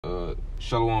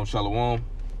Shalom, shalom.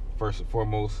 First and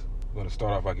foremost, I'm going to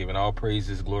start off by giving all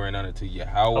praises, glory, and honor to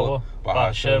Yahweh,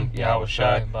 Bahashem, Yahweh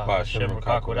Shai, Bahashem,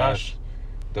 Rakakwadash.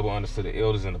 Double honors to the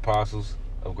elders and apostles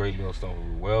of Great Millstone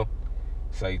Rule Well.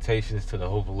 Salutations to the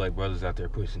hopeful elect brothers out there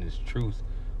pushing this truth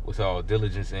with all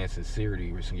diligence and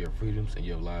sincerity, risking your freedoms and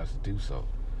your lives to do so.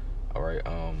 All right,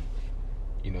 I'm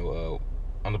the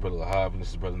brother Lahab, and this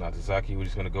is brother Natazaki. We're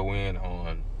just going to go in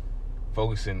on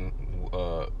focusing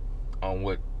on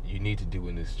what you need to do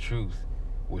in this truth,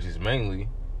 which is mainly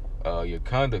your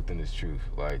conduct in this truth.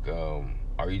 Like,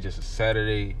 are you just a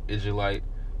Saturday Israelite,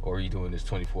 or are you doing this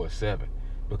 24/7?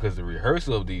 Because the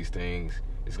rehearsal of these things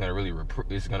is gonna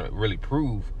really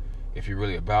prove if you're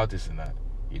really about this or not.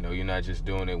 You know, you're not just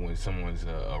doing it when someone's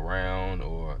around,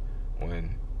 or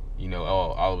when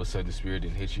all of a sudden the spirit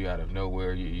didn't hit you out of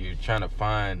nowhere. You're trying to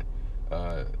find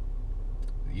the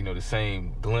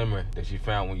same glimmer that you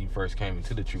found when you first came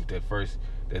into the truth. That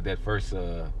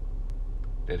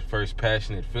first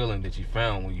passionate feeling that you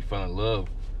found when you fell in love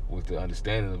with the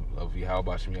understanding of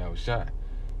Yahweh Shem Yahweh Shai.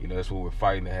 That's what we're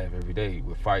fighting to have every day.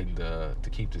 We're fighting to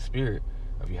keep the spirit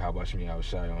of Yahweh Shem Yahweh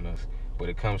Shai on us. But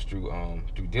it comes through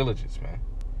diligence, man.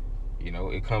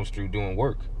 It comes through doing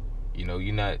work.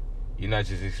 You're not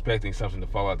just expecting something to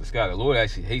fall out the sky. The Lord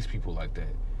actually hates people like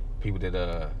that. People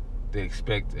that they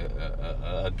expect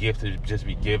a gift to just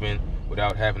be given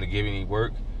without having to give any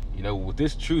work. With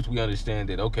this truth, we understand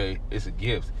that, okay, it's a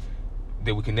gift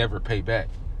that we can never pay back.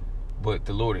 But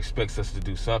the Lord expects us to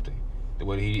do something. The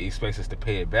way He expects us to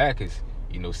pay it back is,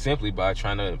 simply by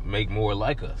trying to make more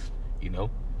like us.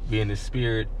 Be in the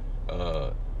spirit,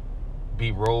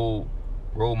 be role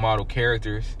model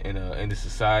characters in the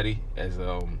society as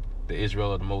the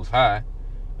Israel of the Most High,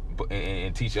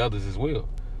 and teach others as well.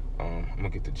 I'm gonna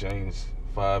get to James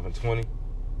 5:20.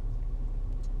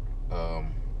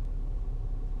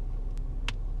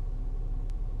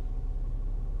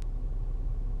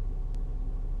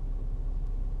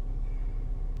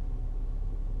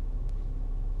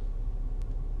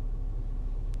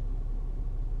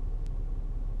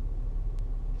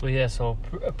 But yeah, so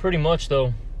pretty much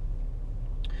though,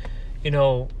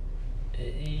 you're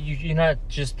not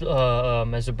just,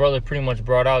 as the brother pretty much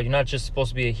brought out, you're not just supposed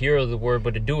to be a hearer of the word,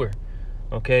 but a doer,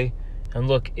 okay? And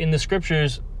look, in the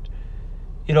scriptures,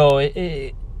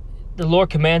 the Lord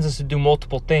commands us to do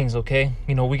multiple things, okay?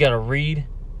 We got to read,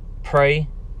 pray,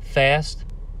 fast,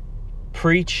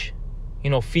 preach,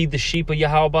 feed the sheep of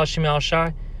Yahweh Shem Yahweh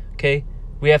Shai, okay?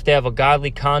 We have to have a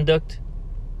godly conduct,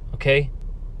 okay?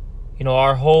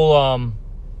 Our whole, our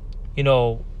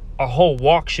whole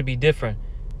walk should be different.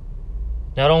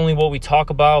 Not only what we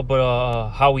talk about, but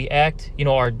how we act,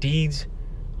 our deeds,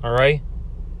 all right?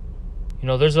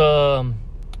 There's a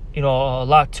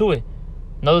lot to it.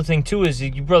 Another thing, too, is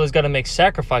you brothers got to make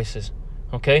sacrifices,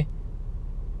 okay?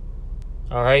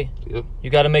 All right? Yep.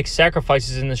 You got to make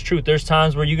sacrifices in this truth. There's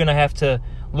times where you're going to have to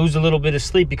lose a little bit of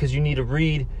sleep because you need to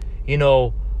read,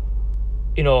 a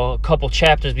couple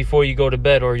chapters before you go to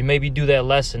bed, or you maybe do that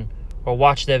lesson or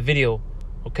watch that video,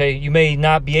 okay? You may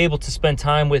not be able to spend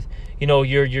time with,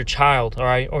 your child, all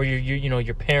right, or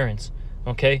your parents,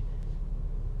 okay?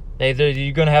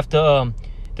 You're going to have to,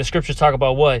 the scriptures talk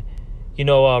about what?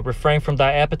 Refrain from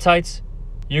thy appetites.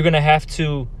 You're going to have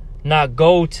to not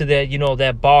go to that,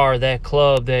 that bar, that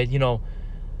club, that,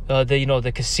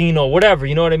 the casino, whatever,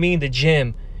 you know what I mean? The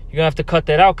gym. You're going to have to cut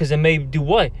that out because it may do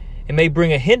what? It may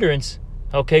bring a hindrance,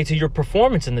 okay, to your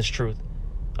performance in this truth,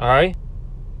 all right?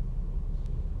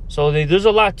 So there's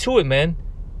a lot to it, man.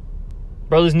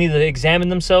 Brothers need to examine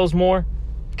themselves more,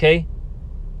 okay?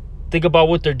 Think about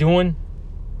what they're doing.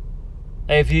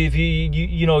 If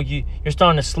you're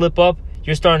starting to slip up,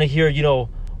 you're starting to hear,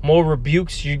 more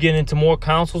rebukes, you're getting into more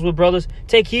counsels with brothers,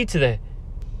 take heed to that.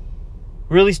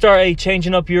 Really start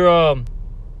changing up your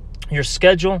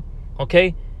schedule,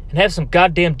 okay? And have some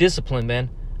goddamn discipline, man.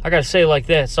 I gotta say it like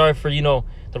that. Sorry for,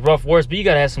 the rough words, but you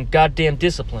gotta have some goddamn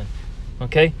discipline,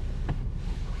 okay?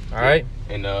 All right?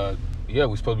 And,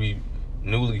 we're supposed to be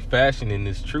newly fashioned in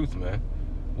this truth, man.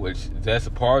 Which, that's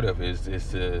a part of it, is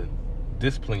to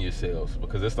discipline yourselves,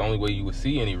 because that's the only way you would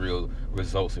see any real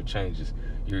results or changes.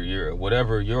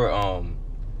 Whatever your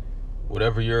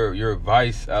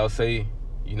vice, I'll say,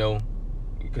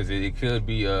 because it could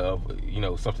be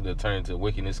something to turn into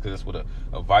wickedness, because that's what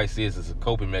a vice is. It's a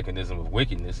coping mechanism of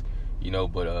wickedness,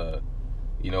 but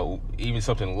even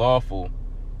something lawful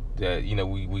that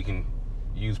we can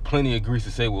use plenty of grease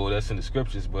to say, well, that's in the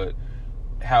scriptures, but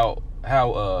how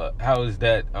does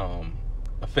that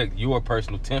affect your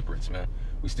personal temperance, man?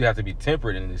 We still have to be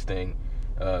temperate in this thing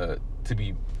to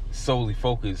be solely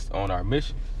focused on our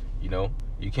mission.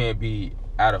 You can't be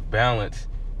out of balance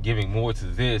giving more to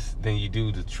this than you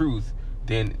do the truth,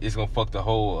 then it's gonna fuck the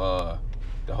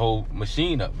whole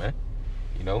machine up, man.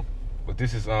 You know. But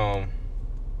this is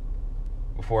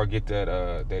before I get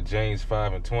that James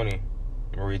 5:20, I'm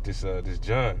gonna read this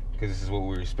John, because this is what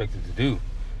we're expected to do.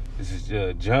 This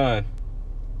is John,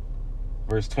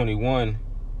 verse 21.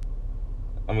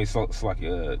 I mean, it's like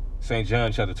St.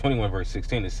 John chapter 21, verse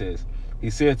 16. It says, he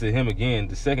said to him again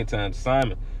the second time,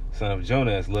 Simon, son of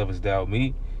Jonas, lovest thou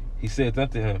me? He said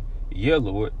unto him, Yea,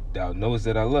 Lord, thou knowest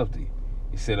that I love thee.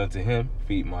 He said unto him,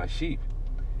 Feed my sheep.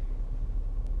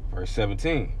 Verse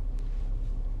 17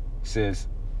 says,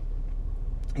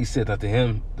 he said unto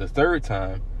him the third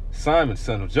time, Simon,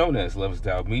 son of Jonas, lovest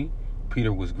thou me?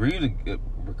 Peter was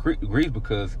grieved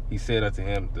because he said unto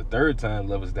him the third time,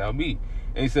 lovest thou me?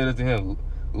 And he said unto him,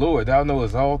 Lord, thou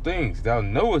knowest all things. Thou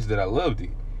knowest that I love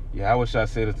thee. Yahushua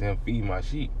said unto him, Feed my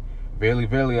sheep. Verily,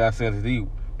 verily, I say unto thee,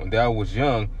 when thou wast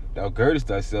young, thou girdest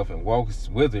thyself and walkest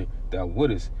whither thou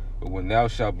wouldest. But when thou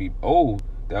shalt be old,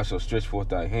 thou shalt stretch forth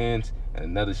thy hands, and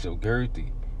another shall gird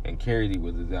thee, and carry thee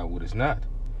whither thou wouldest not.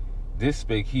 This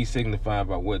spake he, signifying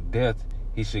by what death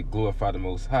he should glorify the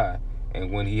Most High.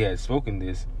 And when he had spoken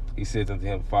this, he said unto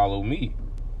him, Follow me.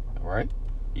 All right?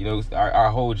 You know,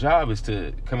 our whole job is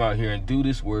to come out here and do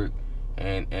this work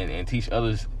and teach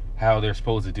others how they're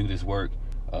supposed to do this work.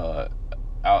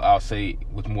 I'll say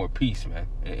with more peace, man,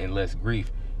 and less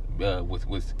grief,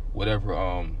 with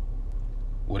whatever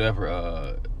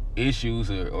issues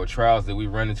or trials that we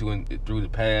run into through the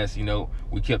past. You know,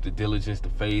 we kept the diligence, the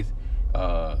faith,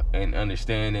 and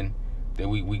understanding that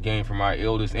we gain from our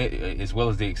elders, as well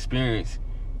as the experience,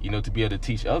 you know, to be able to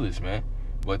teach others, man.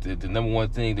 But the number one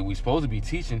thing that we're supposed to be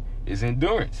teaching is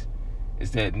endurance.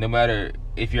 Is that no matter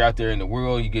if you're out there in the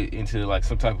world, you get into like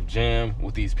some type of jam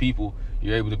with these people,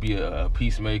 you're able to be a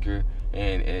peacemaker,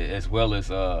 and as well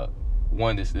as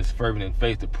one that's fervent in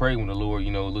faith to pray when the Lord, you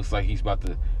know, looks like he's about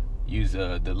to use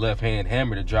the left hand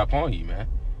hammer to drop on you, man.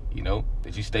 You know,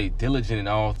 that you stay diligent in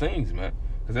all things, man,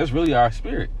 because that's really our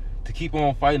spirit, to keep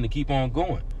on fighting, to keep on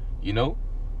going. You know,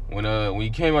 when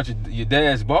you came out your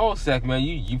dad's ball sack, man,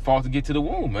 you fought to get to the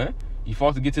womb, man. You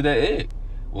fought to get to that egg.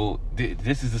 Well,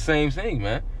 this is the same thing,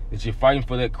 man, that you're fighting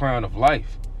for that crown of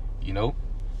life. You know,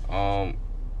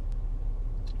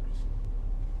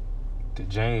 to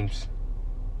James.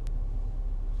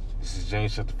 This is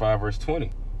James chapter 5, verse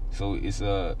 20. So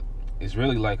it's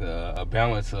really like a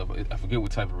balance of, I forget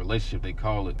what type of relationship they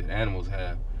call it that animals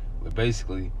have, but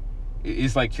basically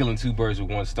it's like killing two birds with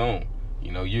one stone.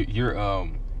 You know, you're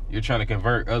trying to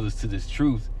convert others to this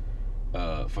truth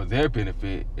for their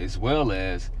benefit, as well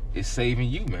as it's saving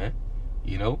you, man.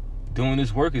 You know, doing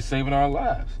this work is saving our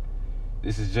lives.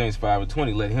 This is James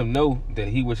 5:20. Let him know that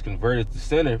he which converteth the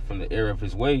sinner from the error of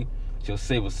his way shall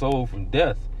save a soul from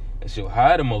death, and shall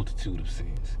hide a multitude of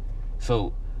sins.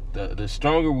 So the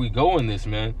stronger we go in this,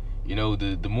 man, you know,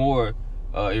 the more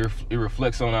it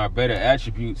reflects on our better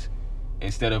attributes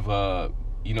instead of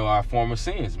you know, our former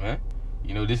sins, man.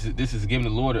 You know, this is giving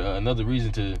the Lord another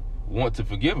reason to want to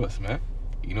forgive us, man.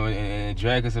 You know, and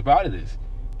drag us up out of this.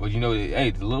 But you know,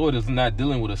 hey, the Lord is not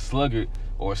dealing with a sluggard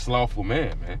or a slothful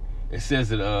man, man. It says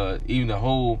that even the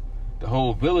whole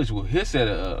village will hiss at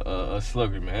a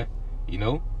sluggard, man. You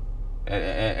know,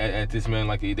 at this man,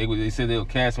 like they said they'll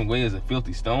cast him away as a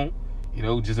filthy stone. You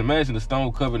know, just imagine the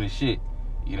stone covered in shit.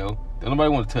 You know, don't nobody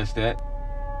want to touch that.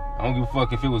 I don't give a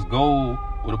fuck if it was gold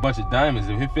with a bunch of diamonds.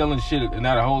 If it fell in shit,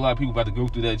 not a whole lot of people about to go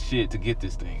through that shit to get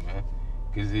this thing, man.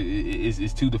 Because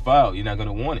it's too defiled. You're not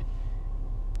gonna want it.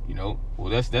 You know, well,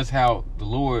 that's how the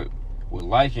Lord would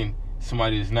liken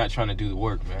somebody that's not trying to do the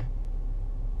work, man.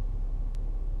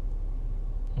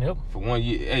 Yep. For one,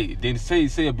 hey, they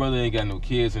say a brother ain't got no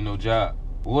kids and no job.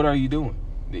 But what are you doing?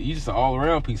 You just an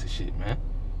all-around piece of shit, man.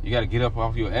 You got to get up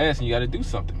off your ass and you got to do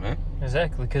something, man.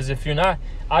 Exactly, because if you're not,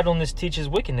 idleness teaches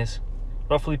wickedness.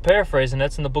 Roughly paraphrasing,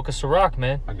 that's in the book of Sirach,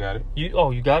 man. I got it.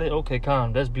 You got it? Okay,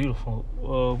 calm. That's beautiful.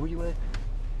 Where you at?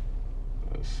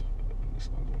 I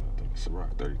think it's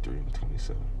Sirach 33 and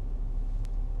 27.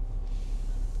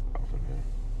 Off in there.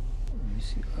 Let me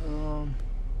see.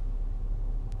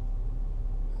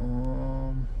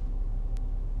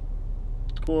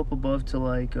 Go up above to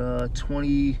like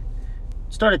 20.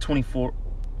 Start at 24.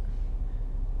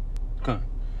 Okay.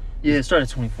 Yeah, start at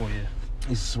 24. Yeah.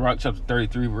 It's Sirach chapter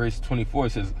 33, verse 24.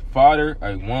 It says, "Fodder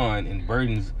are wine and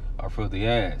burdens are for the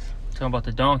ass." Talking about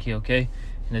the donkey, okay?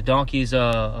 And the donkey is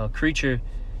a creature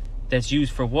that's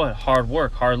used for what? Hard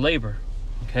work, hard labor.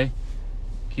 Okay.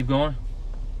 Keep going.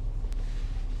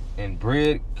 And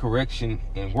bread, correction,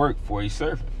 and work for a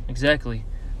servant. Exactly.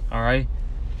 All right.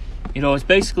 You know, it's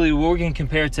basically we're getting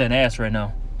compared to an ass right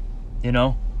now. You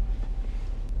know,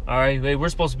 All right, hey, we're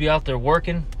supposed to be out there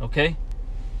working, okay?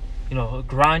 You know,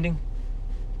 grinding.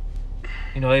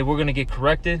 You know, hey, we're gonna get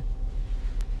corrected.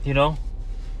 You know,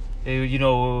 hey, you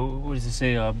know, what does it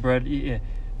say? Bread. Yeah,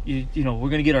 you know, we're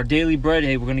gonna get our daily bread.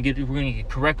 Hey, we're gonna get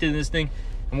corrected in this thing,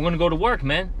 and we're gonna go to work,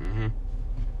 man. Mm-hmm.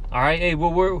 All right, hey,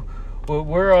 we're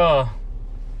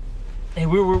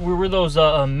those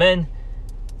men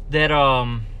that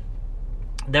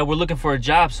were looking for a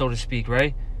job, so to speak,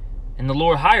 right? And the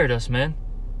Lord hired us, man.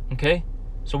 Okay,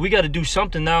 so we got to do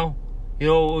something now, you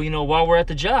know, while we're at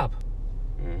the job.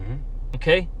 Mm-hmm.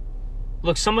 Okay,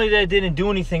 look, somebody that didn't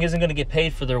do anything isn't gonna get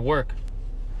paid for their work.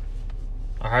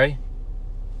 All right.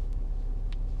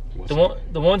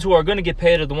 The ones who are gonna get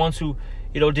paid are the ones who,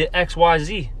 you know, did X, Y,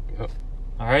 Z. Yep.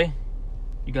 All right.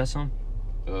 You got some?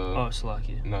 Oh,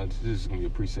 Salakia. No, this is gonna be a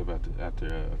precept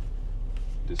after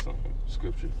this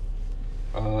scripture.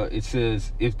 It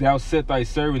says, "If thou set thy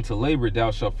servant to labor,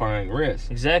 thou shalt find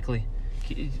rest. Exactly.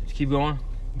 Keep going.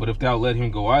 But if thou let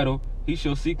him go idle, he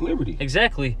shall seek liberty."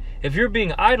 Exactly. If you're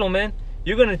being idle, man,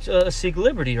 you're gonna seek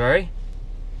liberty, all right?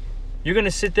 You're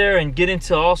gonna sit there and get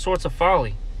into all sorts of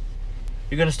folly.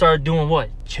 You're gonna start doing what?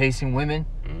 Chasing women.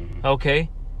 Mm-hmm. Okay.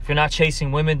 If you're not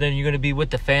chasing women, then you're gonna be with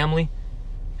the family.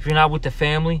 If you're not with the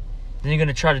family, then you're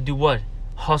gonna try to do what?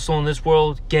 Hustle in this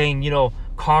world, gain, you know,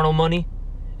 carnal money.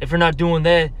 If you're not doing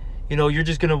that, you know, you're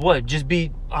just gonna what? Just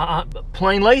be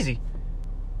plain lazy.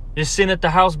 Just sitting at the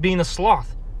house being a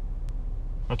sloth.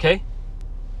 Okay?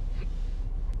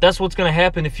 That's what's gonna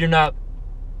happen if you're not,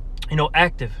 you know,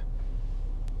 active.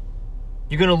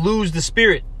 You're gonna lose the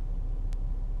spirit.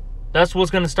 That's what's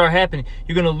gonna start happening.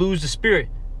 You're gonna lose the spirit.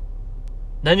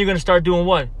 Then you're gonna start doing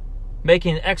what?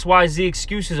 Making XYZ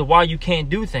excuses of why you can't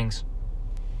do things.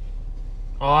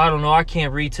 Oh, I don't know, I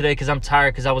can't read today because I'm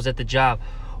tired because I was at the job.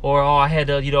 Or, oh, I had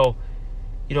to, you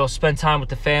know, spend time with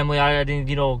the family. I didn't,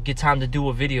 you know, get time to do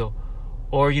a video.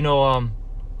 Or, you know,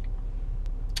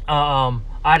 I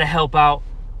had to help out,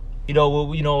 you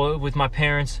know, with my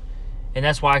parents, and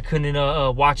that's why I couldn't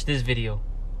watch this video,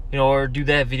 you know, or do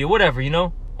that video, whatever, you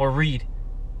know, or read.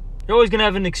 You're always gonna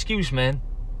have an excuse, man.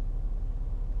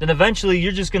 Then eventually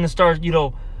you're just gonna start, you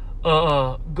know,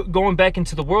 going back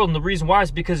into the world, and the reason why is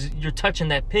because you're touching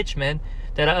that pitch, man.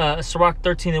 That Sirach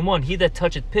 13:1, he that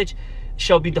toucheth pitch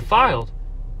shall be defiled.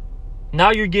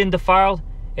 Now you're getting defiled,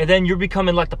 and then you're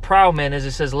becoming like the proud man, as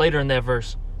it says later in that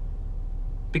verse.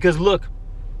 Because look,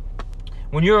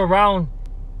 when you're around,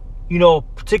 you know,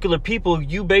 particular people,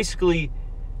 you basically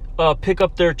pick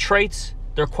up their traits,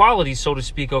 their qualities, so to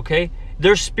speak. Okay,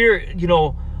 their spirit, you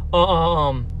know,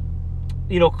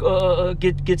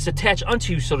 gets attached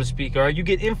unto you, so to speak. All right, you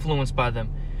get influenced by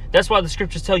them. That's why the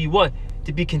scriptures tell you what?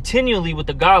 To be continually with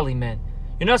the godly men.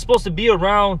 You're not supposed to be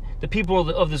around the people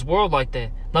of this world like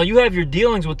that. Now you have your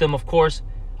dealings with them, of course,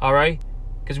 all right,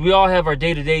 because we all have our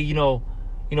day-to-day, you know,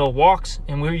 walks,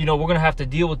 and we're gonna have to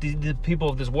deal with the people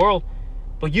of this world.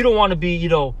 But you don't want to be, you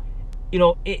know,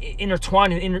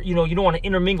 intertwined, you know, you don't want to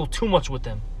intermingle too much with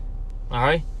them. All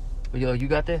right, yo, you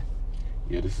got that?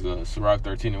 Yeah, this is Sirach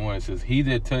 13:1. It says, "He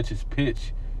that touches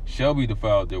pitch shall be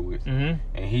defiled therewith, and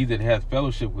he that hath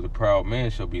fellowship with a proud man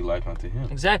shall be like unto him."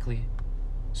 Exactly.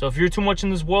 So if you're too much in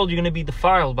this world, you're going to be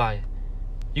defiled by it.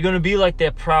 You're going to be like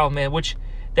that proud man, which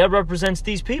that represents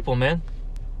these people, man.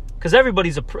 Because everybody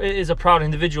is a proud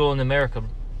individual in America,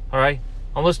 all right?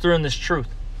 Unless they're in this truth,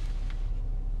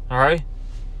 all right?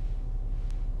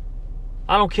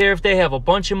 I don't care if they have a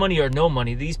bunch of money or no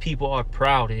money. These people are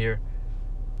proud here.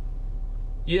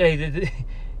 You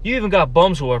even got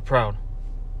bums who are proud.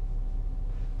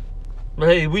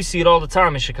 Hey, we see it all the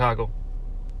time in Chicago.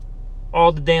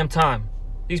 All the damn time.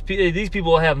 These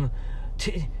people have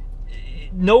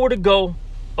nowhere to go,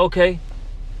 okay?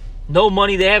 No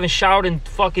money. They haven't showered in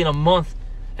fucking a month,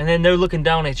 and then they're looking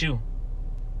down at you.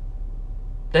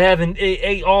 They haven't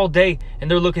ate all day,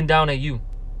 and they're looking down at you.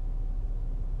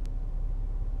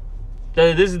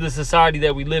 This is the society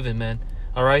that we live in, man.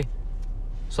 All right?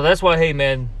 So that's why, hey,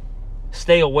 man,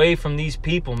 stay away from these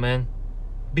people, man.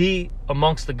 Be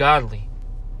amongst the godly.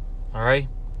 All right?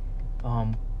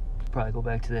 Probably go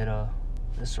back to that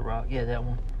Sirach. Yeah, that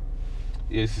one.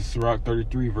 Yeah, this is Sirach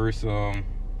 33, verse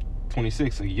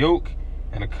 26. "A yoke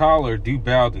and a collar do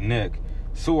bow the neck,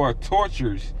 so are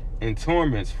tortures and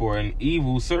torments for an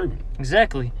evil servant."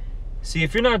 Exactly. See,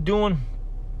 if you're not doing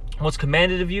what's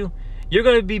commanded of you, you're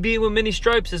going to be beaten with many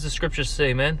stripes, as the scriptures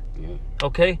say, man. Yeah.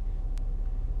 Okay?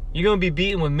 You're going to be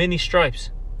beaten with many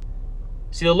stripes.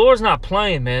 See, the Lord's not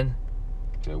playing, man.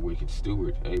 That wicked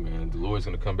steward. Hey, man, the Lord's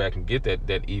going to come back and get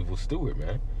that evil steward,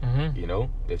 man. Mm-hmm. You know,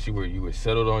 that you were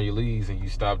settled on your leaves and you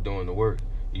stopped doing the work.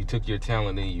 You took your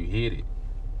talent and you hid it.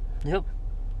 Yep.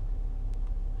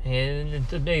 And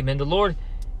hey, man, the Lord,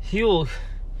 He'll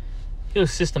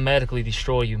systematically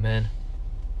destroy you, man.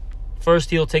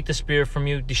 First, He'll take the spirit from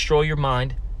you, destroy your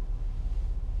mind.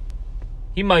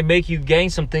 He might make you gain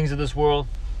some things of this world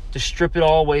to strip it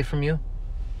all away from you.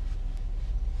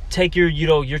 Take your,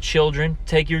 your children,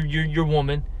 take your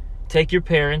woman, take your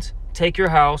parents, take your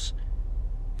house.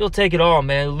 He'll take it all,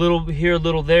 man. A little here, a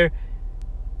little there.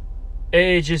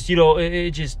 It just,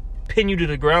 it just pin you to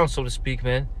the ground, so to speak,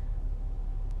 man.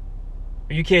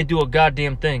 You can't do a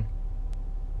goddamn thing.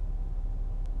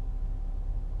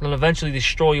 They'll eventually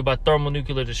destroy you by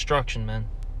thermonuclear destruction, man.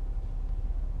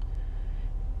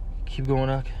 Keep going,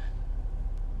 Ak.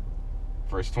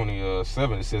 Verse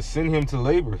 27, it says, "Send him to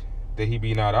labor, that he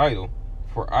be not idle,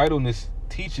 for idleness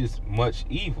teaches much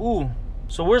evil." Ooh,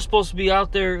 so we're supposed to be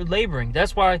out there laboring.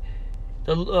 That's why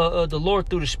the Lord,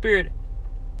 through the Spirit,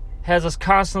 has us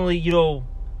constantly,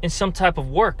 in some type of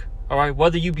work. All right,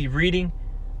 whether you be reading,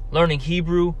 learning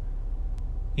Hebrew,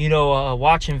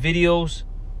 watching videos.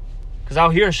 Because out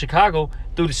here in Chicago,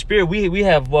 through the Spirit, we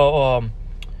have order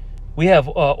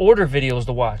videos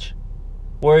to watch,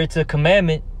 where it's a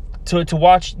commandment to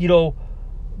watch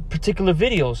particular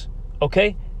videos.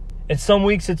 Okay, and some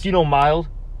weeks it's mild,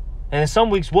 and in some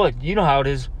weeks what you know how it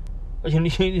is, you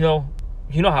know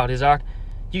how it is, Ak.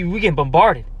 We get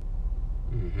bombarded.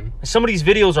 Mm-hmm. And some of these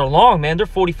videos are long, man. They're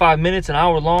 45 minutes, an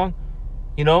hour long.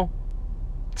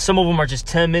 Some of them are just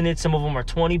 10 minutes, some of them are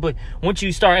 20. But once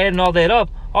you start adding all that up,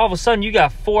 all of a sudden you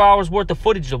got 4 hours worth of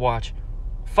footage to watch.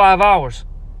 5 hours.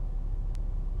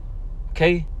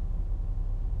 Okay?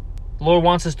 The Lord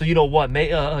wants us to,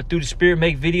 through the Spirit,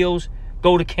 make videos,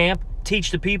 go to camp,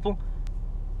 teach the people.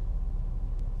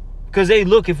 Because, hey,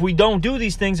 look, if we don't do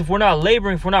these things, if we're not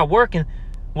laboring, if we're not working,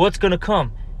 what's going to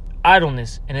come?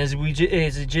 Idleness. And as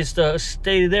it just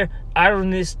stated there,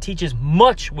 idleness teaches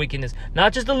much wickedness.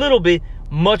 Not just a little bit,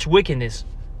 much wickedness.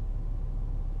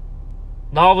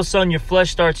 Now all of a sudden your flesh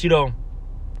starts,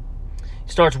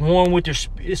 starts warring with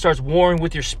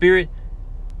your spirit.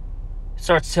 It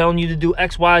starts telling you to do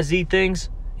X, Y, Z things.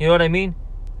 You know what I mean?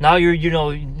 Now you're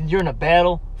in a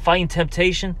battle, fighting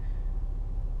temptation.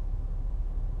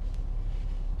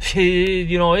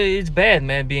 It's bad,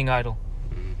 man, being idle.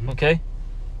 Mm-hmm. Okay?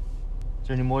 Is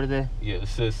there any more to that? Yeah, it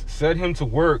says, "Set him to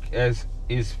work as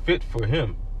is fit for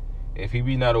him. If he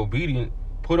be not obedient,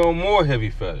 put on more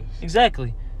heavy fetters."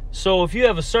 Exactly. So if you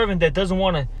have a servant that doesn't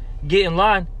want to get in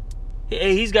line,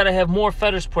 he's got to have more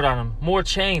fetters put on him, more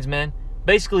chains, man.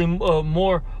 Basically,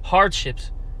 more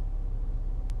hardships.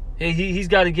 He's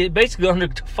got to get basically under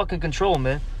fucking control,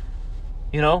 man.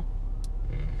 Mm-hmm.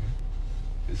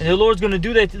 And the Lord's going to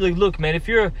do that. Like, look, man,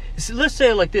 let's say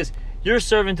it like this. You're a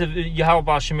servant of Yahweh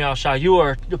B'Shem Yahushua. You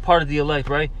are a part of the elect,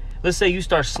 right? Let's say you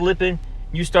start slipping.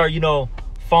 You start,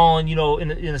 falling,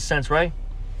 in a sense, right?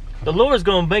 The Lord's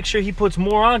going to make sure He puts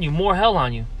more on you, more hell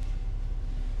on you.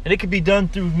 And it could be done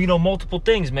through, multiple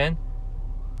things, man.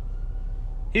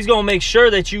 He's going to make sure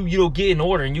that you get in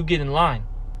order and you get in line.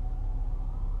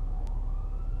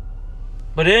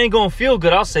 But it ain't going to feel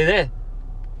good, I'll say that.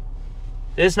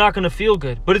 It's not going to feel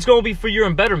good. But it's going to be for your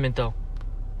betterment, though.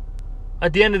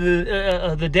 At the end of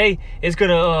the day, it's going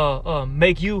to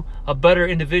make you a better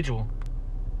individual.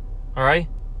 All right?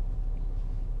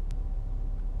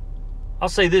 I'll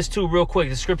say this, too, real quick.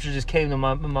 The scripture just came to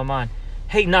my mind.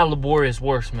 Hate not laborious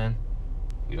works, man.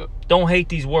 Yep. Don't hate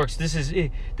these works. This is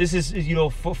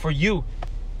for you.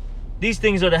 These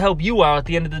things are to help you out at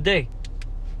the end of the day.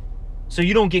 So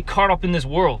you don't get caught up in this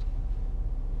world.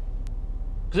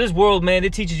 Because this world, man,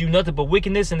 it teaches you nothing but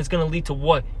wickedness, and it's going to lead to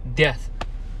what? Death.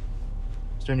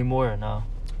 Is there any more or no?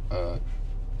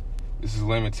 This is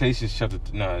Lamentations chapter...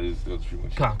 that was pretty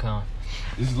much... Come on.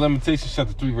 This is Lamentations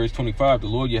chapter 3, verse 25. "The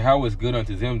Lord Yahweh is good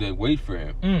unto them that wait for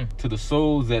him, to the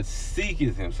souls that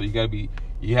seeketh him." So you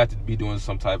have to be doing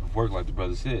some type of work, like the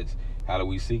brother says. How do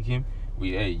we seek him?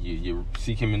 You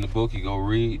seek him in the book. You go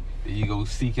read. You go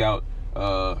seek out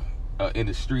in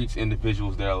the streets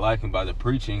individuals that are like him by the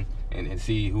preaching, and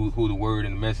see who the word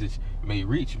and the message may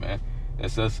reach, man.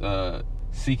 That's us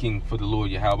seeking for the Lord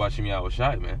Yahweh B'Shem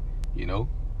Yahushua, man.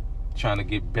 Trying to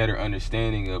get better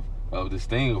understanding of this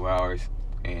thing of ours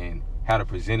and how to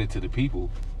present it to the people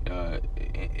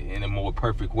in a more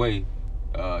perfect way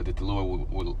that the Lord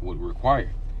would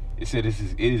require. It said it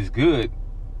is good.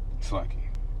 It's like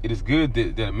it is good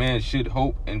that a man should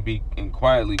hope and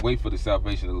quietly wait for the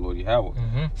salvation of the Lord Yahweh.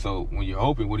 Mm-hmm. So when you're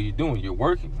hoping, what are you doing? You're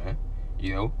working, man.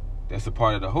 That's a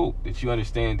part of the hope, that you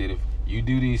understand that if you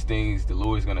do these things, the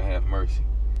Lord is gonna have mercy.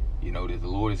 That the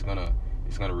Lord is gonna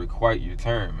requite your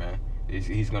turn, man.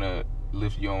 He's gonna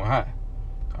lift you on high.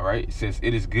 All right. It says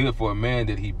it is good for a man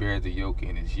that he bear the yoke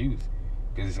in his youth.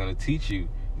 because it's going to teach you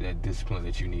that discipline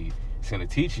that you need. It's going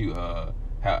to teach you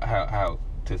how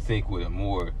to think with a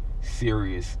more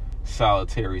serious,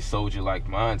 solitary, soldier-like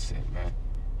mindset, man.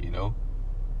 You know,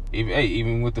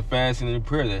 even with the fasting and the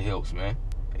prayer, that helps, man.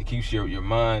 It keeps your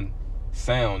mind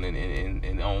sound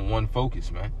and on one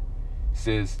focus, man. It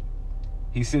says,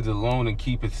 he sits alone and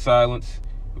keepeth silence,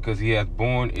 because he hath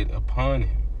borne it upon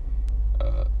him.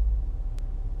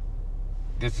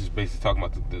 This is basically talking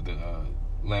about the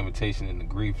lamentation and the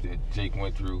grief that Jake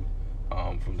went through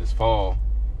from this fall.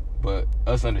 But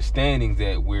us understanding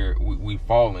that we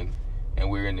fallen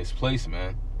and we're in this place,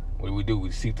 man, what do?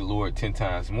 We seek the Lord 10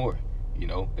 times more. You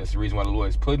know, that's the reason why the Lord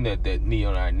is putting that knee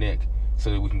on our neck, so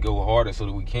that we can go harder, so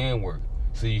that we can work.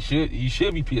 So you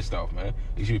should be pissed off, man.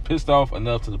 You should be pissed off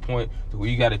enough to the point to where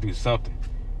you got to do something.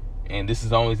 And this is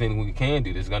the only thing we can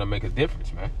do that's going to make a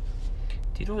difference, man.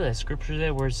 Do you know where that scripture is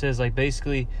at, where it says, like,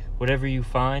 basically, whatever you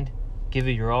find, give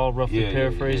it your all, roughly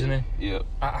paraphrasing it? Yeah.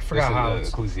 I forgot how it's...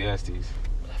 Ecclesiastes.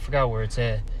 I forgot where it's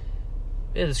at.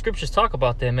 Yeah, the scriptures talk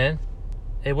about that, man.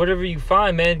 Hey, whatever you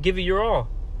find, man, give it your all.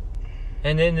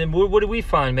 And then what do we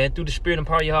find, man? Through the Spirit and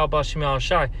power of Yahweh Bashim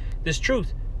Yahushai, this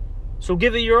truth. So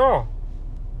give it your all.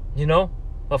 You know?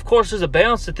 Of course, there's a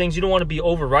balance to things. You don't want to be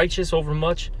over righteous, over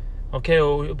much. Okay,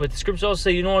 but the scriptures also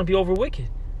say you don't want to be over wicked.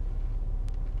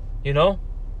 You know?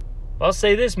 I'll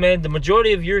say this, man. The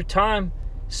majority of your time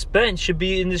spent should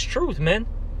be in this truth, man.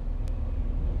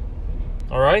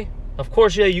 All right? Of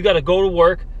course, yeah, you got to go to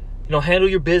work. You know, handle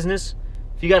your business.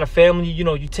 If you got a family, you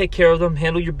know, you take care of them.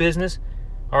 Handle your business.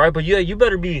 All right? But, yeah, you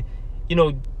better be, you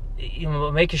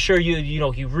know, making sure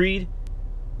you read.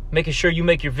 Making sure you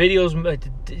make your videos.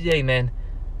 Hey, man.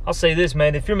 I'll say this,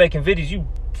 man. If you're making videos, you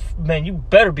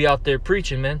better be out there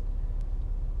preaching, man.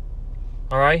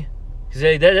 All right?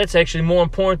 Because that's actually more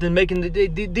important than making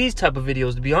these type of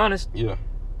videos, to be honest. Yeah.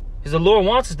 Because the Lord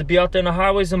wants us to be out there in the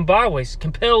highways and byways.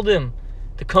 Compel them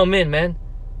to come in, man,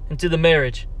 into the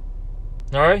marriage.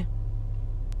 All right?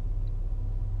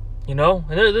 You know?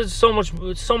 And there's so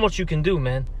much you can do,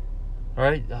 man. All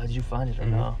right? Did you find it or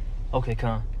no? Okay,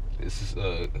 Con. This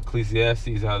is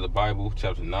Ecclesiastes out of the Bible,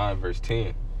 chapter 9, verse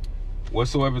 10.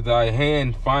 Whatsoever thy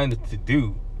hand findeth to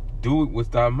do, do it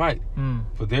with thy might.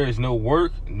 For there is no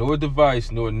work, nor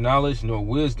device, nor knowledge, nor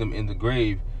wisdom in the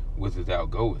grave whither thou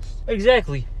goest.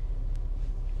 Exactly.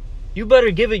 You better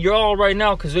give it your all right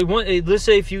now, because let's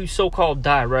say if you so-called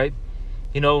die, right?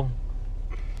 You know,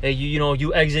 hey,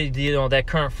 you exit that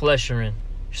current flesh you're in.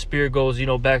 Your spirit goes,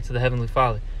 back to the Heavenly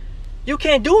Father. You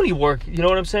can't do any work. You know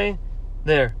what I'm saying?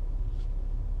 There.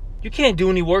 You can't do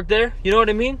any work there. You know what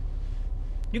I mean?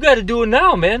 You got to do it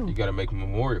now, man. You got to make a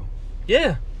memorial.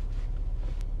 Yeah.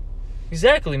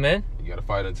 Exactly, man. You got to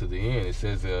fight until the end. It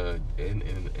says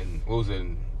in what was it,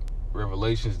 in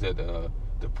Revelations, that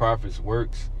the prophets'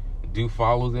 works do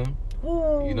follow them.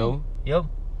 Ooh. You know? Yep.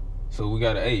 So we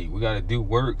got to do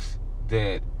works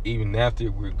that even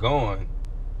after we're gone,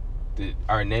 that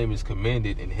our name is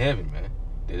commended in heaven, man.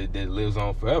 That it lives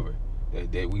on forever.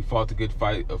 That we fought the good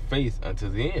fight of faith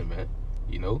until the end, man.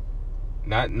 You know?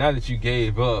 Not that you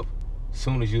gave up as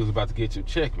soon as you was about to get your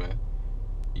check, man.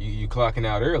 You clocking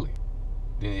out early.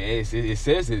 Then it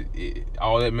says that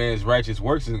all that man's righteous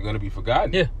works is going to be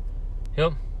forgotten. Yeah.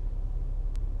 Yep.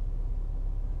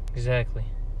 Exactly.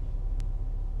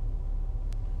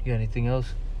 You got anything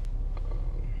else?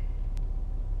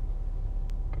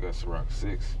 I got Sirach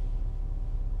 6.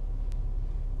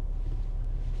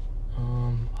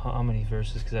 How many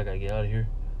verses? Because I got to get out of here.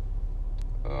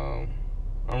 I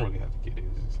don't really have to get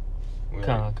it.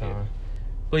 Con.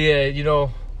 But yeah,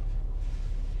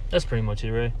 that's pretty much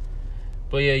it, right?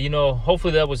 But yeah,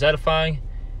 hopefully that was edifying.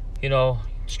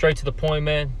 Straight to the point,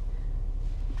 man.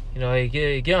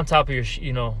 Hey, get on top of your,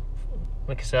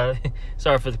 like I said,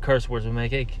 sorry for the curse words, but man,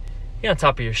 get on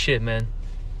top of your shit, man.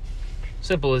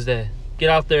 Simple as that. Get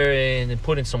out there and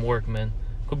put in some work, man.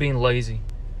 Quit being lazy.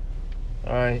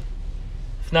 All right.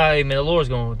 If not, hey, man, the Lord's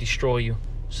going to destroy you.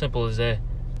 Simple as that.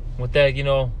 With that,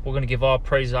 we're going to give all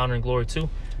praise, honor, and glory to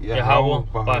Yahweh,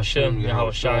 Ba'ashem,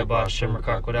 Yahweh Shai, Ba'ashem,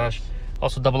 Rakar Kodash.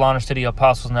 Also, double honors to the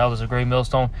apostles and elders of Great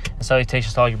Millstone, and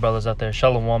salutations to all your brothers out there.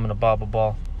 Shalom and a Baba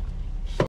Ball.